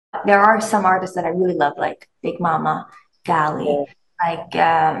there are some artists that I really love, like Big Mama, Ghali, Yeah. like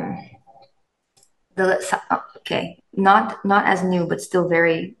okay, not as new, but still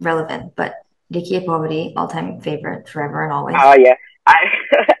very relevant. But Ricchi e Poveri, all-time favorite, forever and always. Oh yeah, I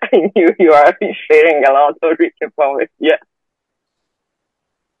I knew you are sharing a lot of Ricky Poveri. Yeah,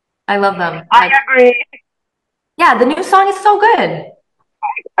 I love them. I Like, agree. yeah, the new song is so good.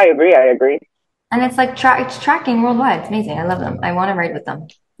 I agree. I agree. And it's like it's tracking worldwide. It's amazing. I love them. I want to write with them.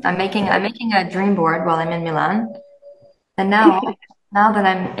 I'm making a dream board while I'm in Milan. And now that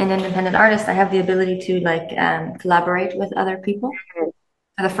I'm an independent artist, I have the ability to like collaborate with other people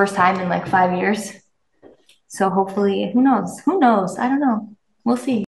for the first time in like 5 years. So hopefully, who knows? Who knows? I don't know. We'll see.